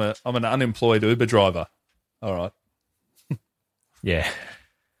 guys. I'm an unemployed Uber driver. All right. Yeah.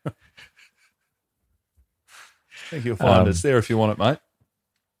 I think you'll find us there if you want it, mate.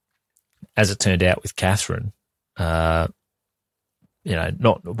 As it turned out with Catherine, it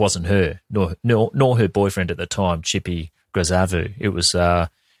wasn't her, nor her boyfriend at the time, Chippy Grazavu. It was,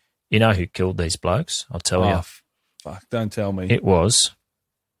 you know who killed these blokes? I'll tell you. Fuck, don't tell me. It was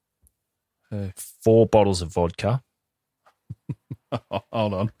 4 bottles of vodka.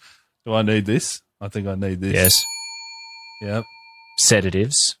 Hold on. Do I need this? I think I need this. Yes. Yep.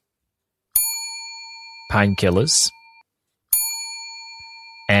 Sedatives. Painkillers.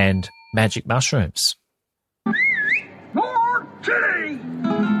 And magic mushrooms.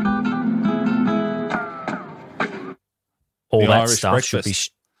 All that Irish stuff breakfast.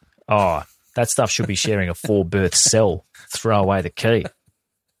 should be... that stuff should be sharing a 4-berth cell. Throw away the key.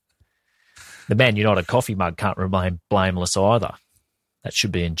 The Man United coffee mug can't remain blameless either. That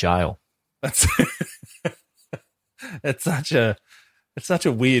should be in jail. That's it's such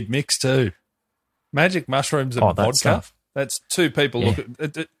a weird mix too. Magic mushrooms and vodka. Stuff. That's two people look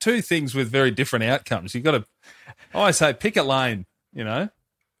at two things with very different outcomes. You've got to, I always say, pick a lane. You know.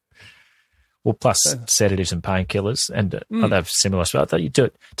 Well, plus sedatives and painkillers, and they have similar stuff. You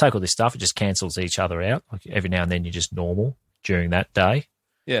take all this stuff, it just cancels each other out. Like every now and then, you're just normal during that day.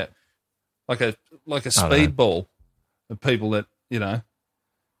 Yeah, like a speedball of people that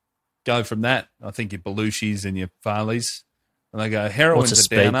go from that. I think your Belushis and your Farleys, and they go heroin's a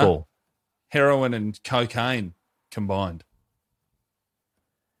downer. Speedball? Heroin and cocaine combined.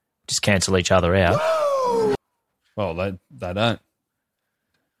 Just cancel each other out. Well, they don't.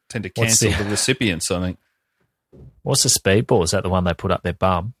 Tend to cancel the recipients, I think. What's the speedball? Is that the one they put up their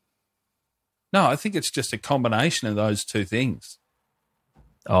bum? No, I think it's just a combination of those two things.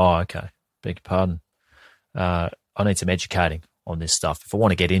 Oh, okay. Beg your pardon. I need some educating on this stuff. If I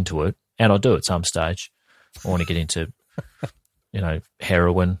want to get into it, and I'll do at some stage, I want to get into,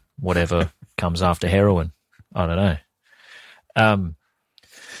 heroin, whatever comes after heroin. I don't know.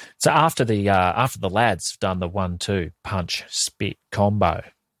 So after the lads have done the 1-2 punch spit combo,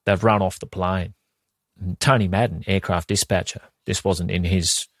 they've run off the plane. And Tony Madden, aircraft dispatcher, this wasn't in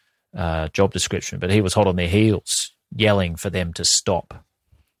his job description, but he was hot on their heels, yelling for them to stop.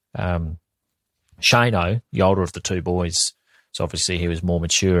 Shano, the older of the two boys, so obviously he was more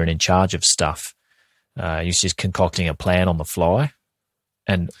mature and in charge of stuff. He was just concocting a plan on the fly,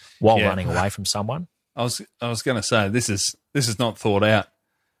 and while running away from someone. I was going to say this is not thought out.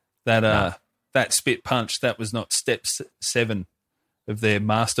 That spit punch, that was not step 7 of their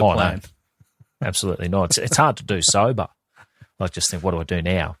master plan. No, absolutely not. It's hard to do sober. Like, just think, what do I do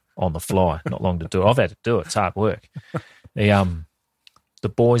now on the fly? Not long to do it. I've had to do it. It's hard work. The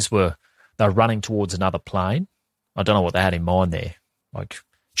boys were running towards another plane. I don't know what they had in mind there. Like,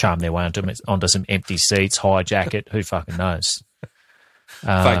 charm their way onto some empty seats, hijack it. Who fucking knows?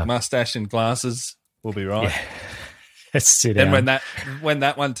 Fake mustache and glasses will be right. Yeah. Let's sit then down. when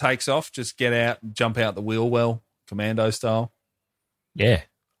that one takes off, just get out and jump out the wheel well, commando style. Yeah,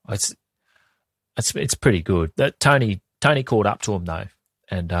 it's pretty good. That Tony caught up to him though,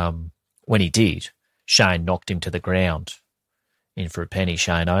 and when he did, Shane knocked him to the ground. In for a penny,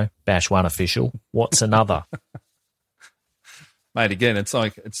 Shano. Bash one official. What's another? Mate, again, it's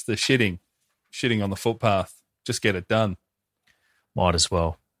like it's the shitting on the footpath. Just get it done. Might as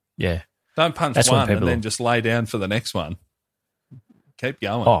well. Yeah. Don't punch one and then just lay down for the next one. Keep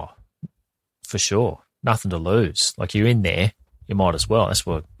going. Oh, for sure. Nothing to lose. Like, you're in there, you might as well. That's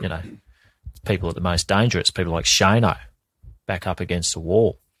what, people are the most dangerous. People like Shano back up against the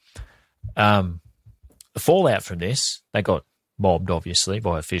wall. The fallout from this, they got mobbed, obviously,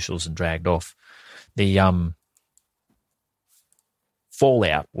 by officials and dragged off. The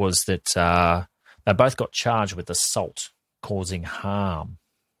fallout was that they both got charged with assault causing harm.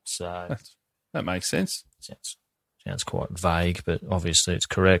 So that makes sense. Sounds quite vague, but obviously it's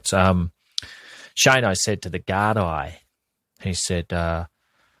correct. Shano said to the guard eye, he said, the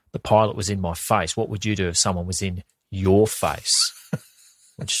pilot was in my face. What would you do if someone was in your face?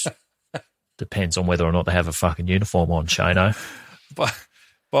 Which depends on whether or not they have a fucking uniform on, Shano.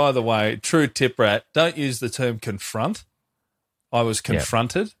 By the way, true tip rat, don't use the term confront. I was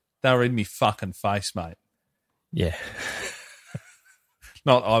confronted. They were in me fucking face, mate. Yeah.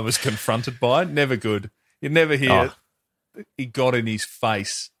 Not I was confronted by it. Never good. You never hear it. He got in his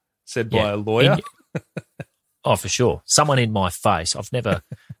face, said by a lawyer. Oh, for sure. Someone in my face.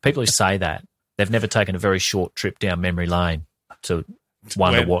 People who say that, they've never taken a very short trip down memory lane to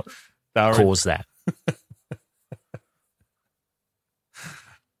wonder what caused that.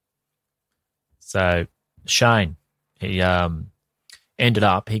 So Shane, he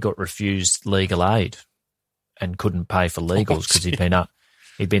he got refused legal aid and couldn't pay for legals because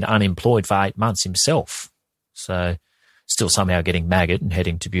he'd been unemployed for 8 months himself. So still somehow getting maggot and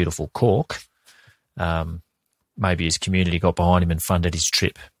heading to beautiful Cork. Maybe his community got behind him and funded his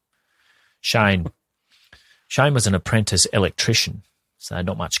trip. Shane was an apprentice electrician, so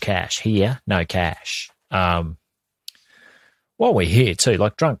not much cash. Here, no cash. While we're here too,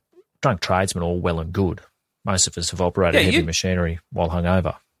 like drunk tradesmen, all well and good. Most of us have operated heavy machinery while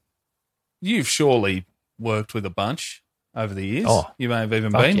hungover. You've surely worked with a bunch over the years. Oh, you may have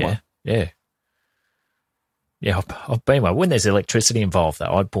even been one. Yeah. Yeah, I've been one. When there's electricity involved,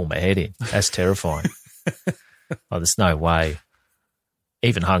 though, I'd pull my head in. That's terrifying. There's no way.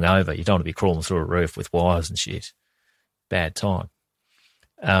 Even hungover, you don't want to be crawling through a roof with wires and shit. Bad time.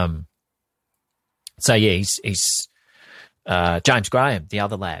 So, yeah, he's James Graham, the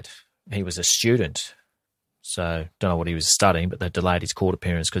other lad. He was a student. So, don't know what he was studying, but they delayed his court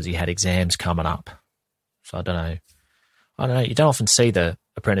appearance because he had exams coming up. So, I don't know. You don't often see the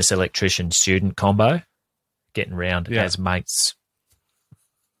apprentice electrician student combo getting round as mates.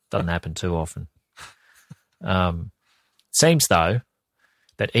 Doesn't happen too often. Seems, though,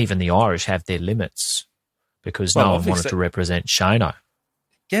 that even the Irish have their limits because no one wanted to represent Shano.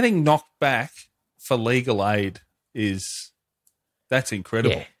 Getting knocked back for legal aid that's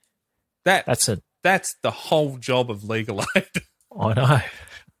incredible. Yeah. That's the whole job of legal aid. I know.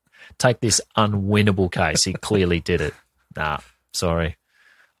 Take this unwinnable case. He clearly did it. Nah, sorry.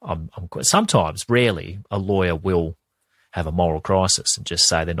 Sometimes, rarely, a lawyer will have a moral crisis and just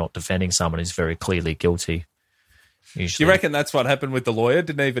say they're not defending someone who's very clearly guilty. Usually. You reckon that's what happened with the lawyer?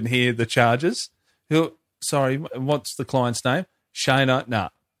 Didn't even hear the charges? Sorry, what's the client's name? Shana? Nah.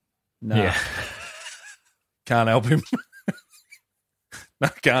 Yeah. Can't help him. No,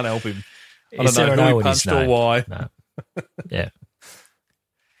 can't help him. I don't know who he punched or why. No. Yeah.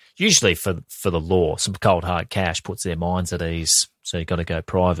 Usually for the law, some cold hard cash puts their minds at ease, so you've got to go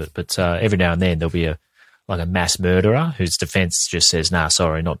private. But every now and then there'll be a mass murderer whose defence just says, nah,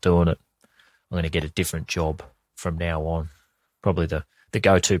 sorry, not doing it. I'm going to get a different job from now on. Probably the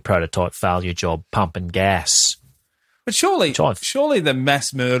go-to prototype failure job, pumping gas. But surely the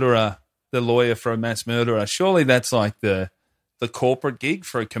mass murderer, the lawyer for a mass murderer, surely that's like the corporate gig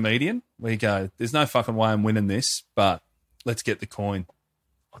for a comedian where you go, there's no fucking way I'm winning this, but let's get the coin.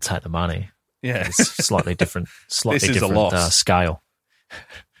 I'll take the money. Yeah. It's slightly different This is a loss. Scale.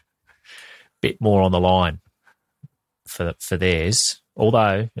 Bit more on the line for theirs,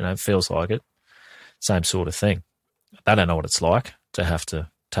 although, it feels like it. Same sort of thing. They don't know what it's like to have to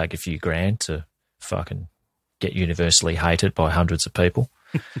take a few grand to fucking get universally hated by hundreds of people.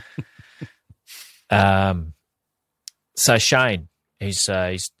 So Shane, he's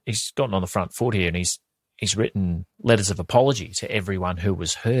gotten on the front foot here, and he's written letters of apology to everyone who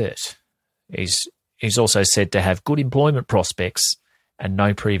was hurt. He's also said to have good employment prospects and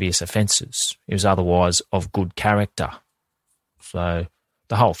no previous offences. He was otherwise of good character. So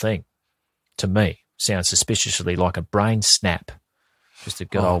the whole thing, to me, sounds suspiciously like a brain snap. Just a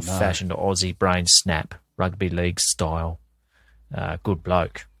good old-fashioned Aussie brain snap, rugby league style. Good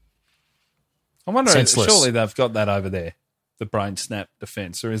bloke. I wonder, surely they've got that over there, the brain snap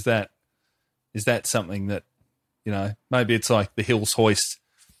defence, or is that something that, maybe it's like the Hills Hoist.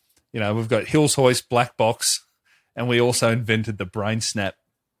 We've got Hills Hoist, Black Box, and we also invented the brain snap.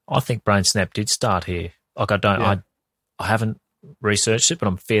 I think brain snap did start here. Like I haven't researched it, but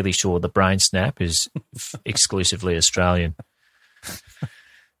I'm fairly sure the brain snap is exclusively Australian.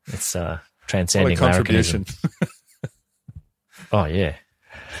 It's transcending what a contribution. Oh yeah.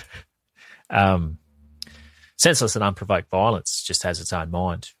 Senseless and unprovoked violence just has its own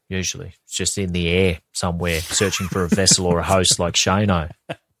mind, usually. It's just in the air somewhere, searching for a vessel or a host like Shano.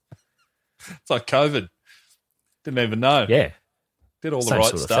 It's like COVID. Didn't even know. Yeah. Did all the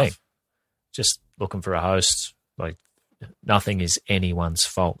right stuff. Just looking for a host. Like, nothing is anyone's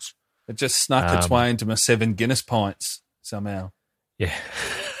fault. It just snuck its way into my 7 Guinness pints somehow. Yeah.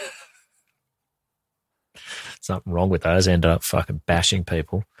 Something wrong with those. Ended up fucking bashing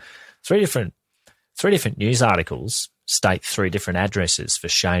people. Three different news articles state 3 different addresses for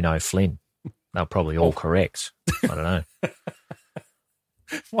Shane O'Flynn. They're probably all correct. I don't know.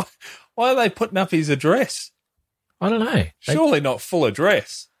 Why are they putting up his address? I don't know. Surely not full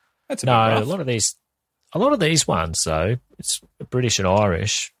address. That's a bit No, rough. a lot of these ones though, it's British and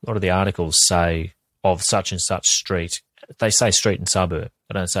Irish. A lot of the articles say of such and such street. They say street and suburb.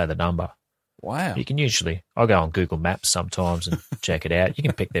 They don't say the number. Wow. You can usually, I'll go on Google Maps sometimes and check it out. You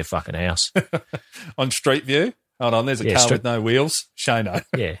can pick their fucking house. On Street View? Hold on, there's a car with no wheels. Shano.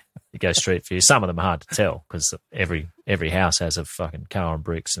 Yeah, you go Street View. Some of them are hard to tell because every house has a fucking car on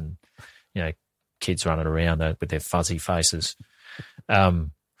bricks and, you know, kids running around with their fuzzy faces.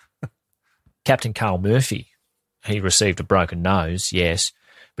 Captain Carl Murphy, he received a broken nose, yes,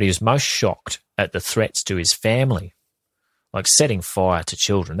 but he was most shocked at the threats to his family. Like setting fire to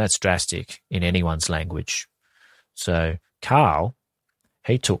children, that's drastic in anyone's language. So Carl,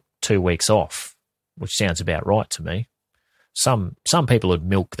 he took 2 weeks off, which sounds about right to me. Some people would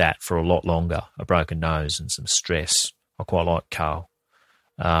milk that for a lot longer, a broken nose and some stress. I quite like Carl.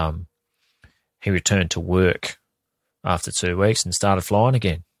 He returned to work after 2 weeks and started flying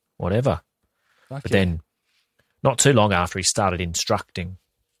again, whatever. But then not too long after, he started instructing,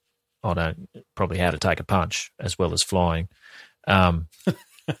 probably how to take a punch as well as flying. And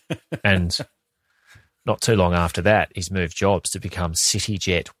not too long after that, he's moved jobs to become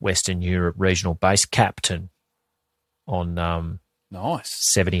CityJet Western Europe regional base captain on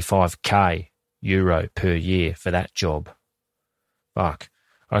nice €75K per year for that job. Fuck.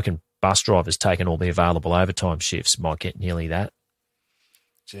 I reckon bus drivers taking all the available overtime shifts might get nearly that.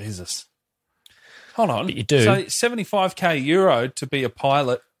 Jesus. Hold on. But you do. So €75K to be a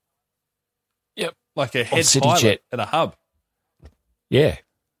pilot. Yep. Like a head CityJet. pilot at a hub. Yeah.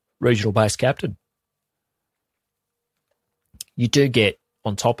 Regional base captain. You do get,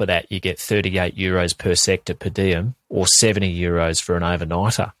 on top of that, you get €38 per sector per diem or €70 for an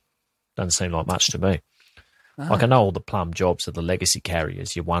overnighter. Doesn't seem like much to me. Like I know all the plum jobs are the legacy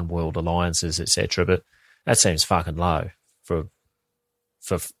carriers, your One World Alliances, etc., but that seems fucking low for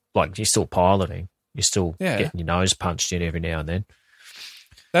like you're still piloting. You're still getting your nose punched in every now and then.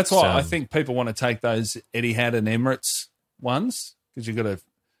 That's why I think people want to take those Etihad and Emirates ones because you've got to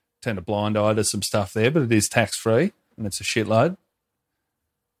turn a blind eye to some stuff there, but it is tax-free and it's a shitload.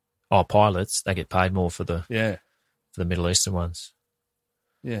 Oh, pilots, they get paid more for the the Middle Eastern ones.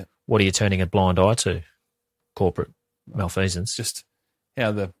 Yeah. What are you turning a blind eye to? Corporate malfeasance. Just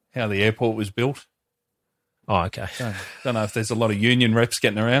how the airport was built. Oh, okay. Don't know if there's a lot of union reps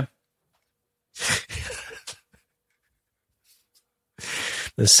getting around.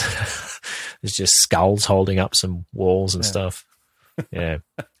 There's just skulls holding up some walls and stuff. Yeah.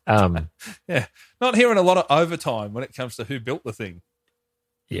 Yeah. Not hearing a lot of overtime when it comes to who built the thing.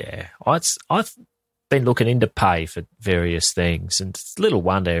 Yeah. I've been looking into pay for various things, and it's little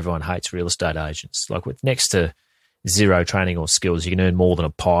wonder everyone hates real estate agents. Like with next to zero training or skills, you can earn more than a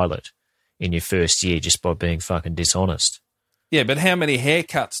pilot in your first year just by being fucking dishonest. Yeah, but how many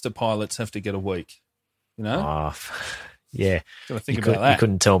haircuts do pilots have to get a week? You know? Oh, yeah. Got to think about that. You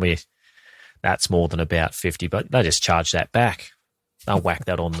couldn't tell me that's more than about 50, but they just charge that back. They'll whack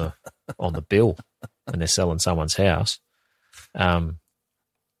that on the bill when they're selling someone's house.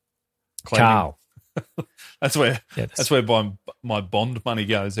 Carl. That's where my bond money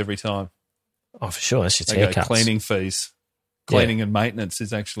goes every time. Oh, for sure. That's your haircuts. Cleaning fees. Cleaning and maintenance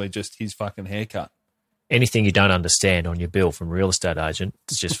is actually just his fucking haircut. Anything you don't understand on your bill from a real estate agent,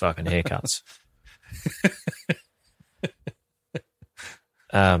 it's just fucking haircuts.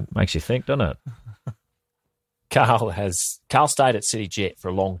 Makes you think, doesn't it? Carl stayed at CityJet for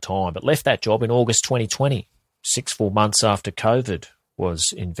a long time, but left that job in August 2020, 6 full months after COVID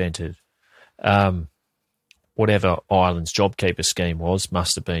was invented. Whatever Ireland's JobKeeper scheme was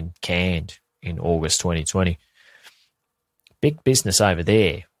must have been canned in August 2020. Big business over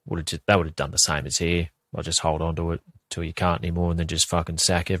there they would have done the same as here. I'll just hold on to it till you can't anymore and then just fucking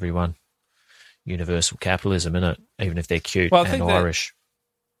sack everyone. Universal capitalism, innit? Even if they're cute and Irish.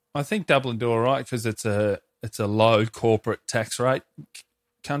 I think Dublin do all right because it's a low corporate tax rate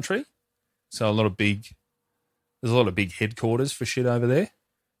country. So there's a lot of big headquarters for shit over there.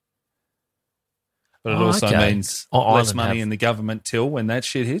 But it also means less money in the government till when that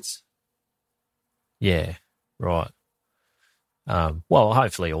shit hits. Yeah, right. Well,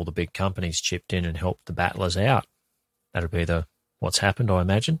 hopefully all the big companies chipped in and helped the battlers out. That'll be what's happened, I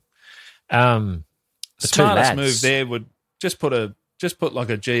imagine. The smartest move there would just put like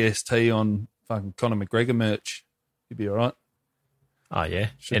a GST on fucking Conor McGregor merch. You'd be all right. Oh, yeah.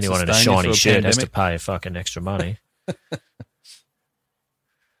 Anyone in a shiny shirt has to pay fucking extra money.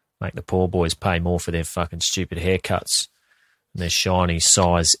 Make the poor boys pay more for their fucking stupid haircuts and their shiny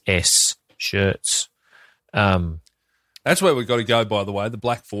size S shirts. That's where we've got to go, by the way. The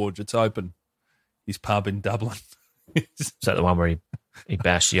Black Forge, it's open. His pub in Dublin. Is that the one where he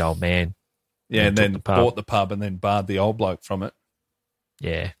bashed the old man? Yeah, and then bought the pub and then barred the old bloke from it.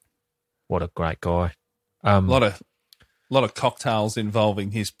 Yeah. What a great guy. A lot of cocktails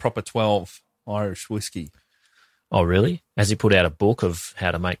involving his Proper 12 Irish whiskey. Oh, really? Has he put out a book of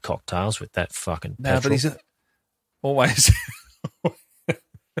how to make cocktails with that fucking petrol? No, but he's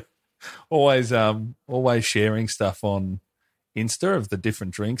always sharing stuff on Insta of the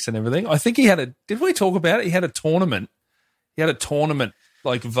different drinks and everything. I think did we talk about it? He had a tournament.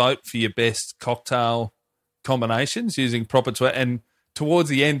 Like vote for your best cocktail combinations using Proper 12. And towards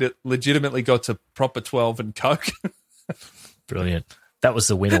the end, it legitimately got to Proper 12 and Coke. Brilliant. That was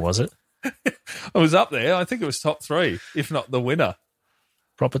the winner, was it? I was up there. I think it was top 3, if not the winner.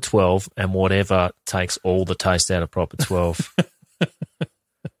 Proper 12 and whatever takes all the taste out of Proper 12.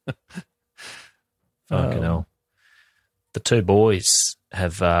 Fucking hell. The two boys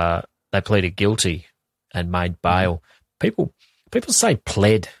have they pleaded guilty and made bail. People say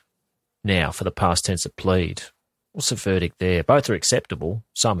pled now for the past tense of plead. What's the verdict there? Both are acceptable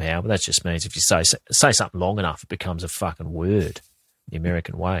somehow, but that just means if you say something long enough, it becomes a fucking word, the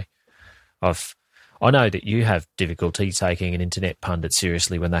American way. I know that you have difficulty taking an internet pundit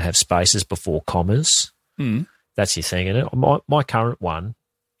seriously when they have spaces before commas. Mm. That's your thing, isn't it? My current one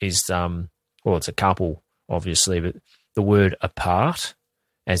is, it's a couple, obviously, but the word apart,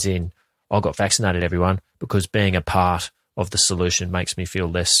 as in, I got vaccinated, everyone, because being a part of the solution makes me feel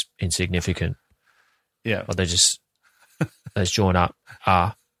less insignificant. Yeah. Or they just join up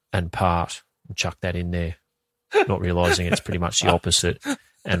and part and chuck that in there, not realising it's pretty much the opposite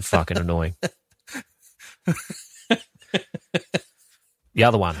and fucking annoying. The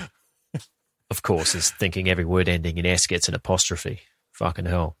other one, of course, is thinking every word ending in S gets an apostrophe. Fucking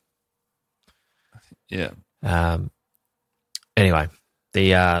hell. Yeah. Anyway,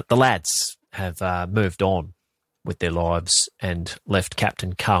 the lads have moved on with their lives and left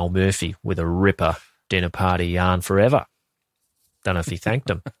Captain Carl Murphy with a ripper dinner party yarn forever. Don't know if he thanked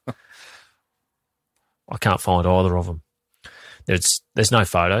them. I can't find either of them. There's no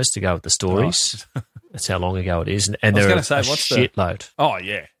photos to go with the stories. Oh. That's how long ago it is. And there are a shitload. Oh,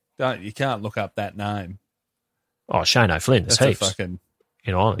 yeah. You can't look up that name. Oh, Shane O'Flynn. There's heaps in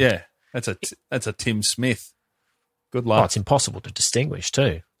Ireland. Yeah, that's a Tim Smith. Good luck. Oh, it's impossible to distinguish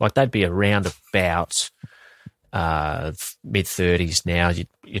too. Like they'd be around about mid-30s now.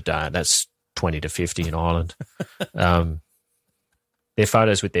 You don't. That's 20 to 50 in Ireland. Their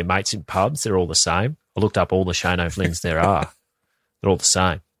photos with their mates in pubs, they're all the same. I looked up all the Shane O'Flynns there are. They're all the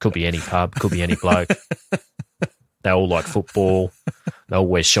same. Could be any pub, could be any bloke. They all like football. They all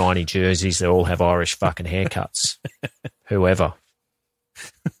wear shiny jerseys. They all have Irish fucking haircuts. Whoever.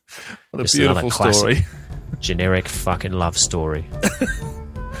 What a beautiful story. Generic fucking love story.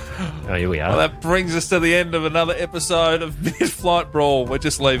 Oh, here we are. Well, that brings us to the end of another episode of Mid-Flight Brawl. We're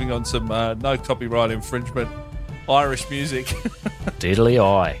just leaving on some no copyright infringement Irish music.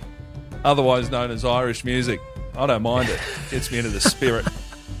 Diddly-eye. Otherwise known as Irish music. I don't mind it. Gets me into the spirit,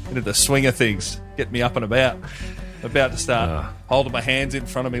 into the swing of things. Get me up and about. About to start holding my hands in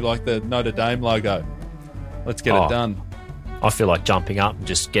front of me like the Notre Dame logo. Let's get it done. I feel like jumping up and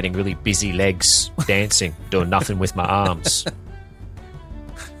just getting really busy legs, dancing, doing nothing with my arms.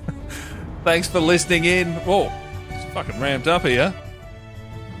 Thanks for listening in. Whoa, it's fucking ramped up here.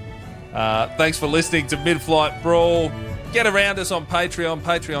 Thanks for listening to Mid-Flight Brawl. Get around us on Patreon,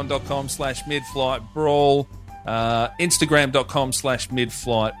 patreon.com/midflightbrawl,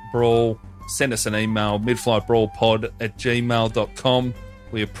 instagram.com/midflightbrawl. Send us an email, midflightbrawlpod@gmail.com.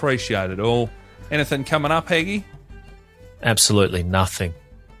 We appreciate it all. Anything coming up, Heggie? Absolutely nothing.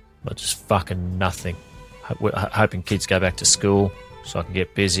 Just fucking nothing. Hoping kids go back to school so I can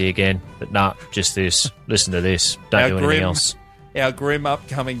get busy again. But nah, just this. Listen to this. Don't do anything else. Our grim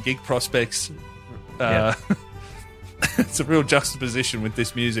upcoming gig prospects. It's a real juxtaposition with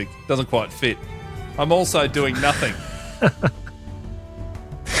this music. Doesn't quite fit. I'm also doing nothing.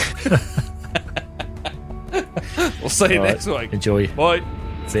 We'll see you next week. Enjoy. Bye.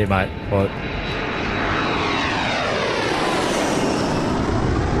 See you, mate. Bye.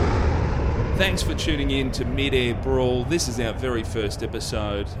 Thanks for tuning in to Mid-Air Brawl. This is our very first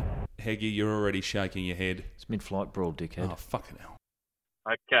episode. Heggie, you're already shaking your head. It's Mid-Flight Brawl, dickhead. Oh, fucking hell.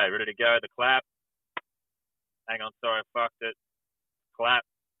 Okay, ready to go. The clap. Hang on, sorry, I fucked it. Clap.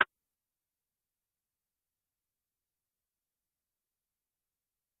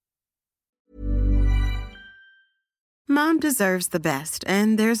 Mom deserves the best,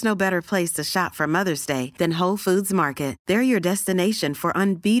 and there's no better place to shop for Mother's Day than Whole Foods Market. They're your destination for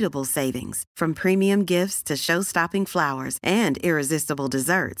unbeatable savings, from premium gifts to show-stopping flowers and irresistible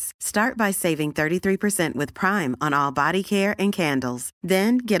desserts. Start by saving 33% with Prime on all body care and candles.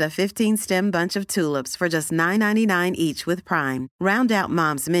 Then get a 15-stem bunch of tulips for just $9.99 each with Prime. Round out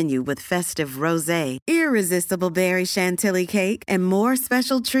Mom's menu with festive rosé, irresistible berry chantilly cake, and more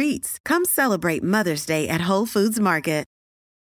special treats. Come celebrate Mother's Day at Whole Foods Market.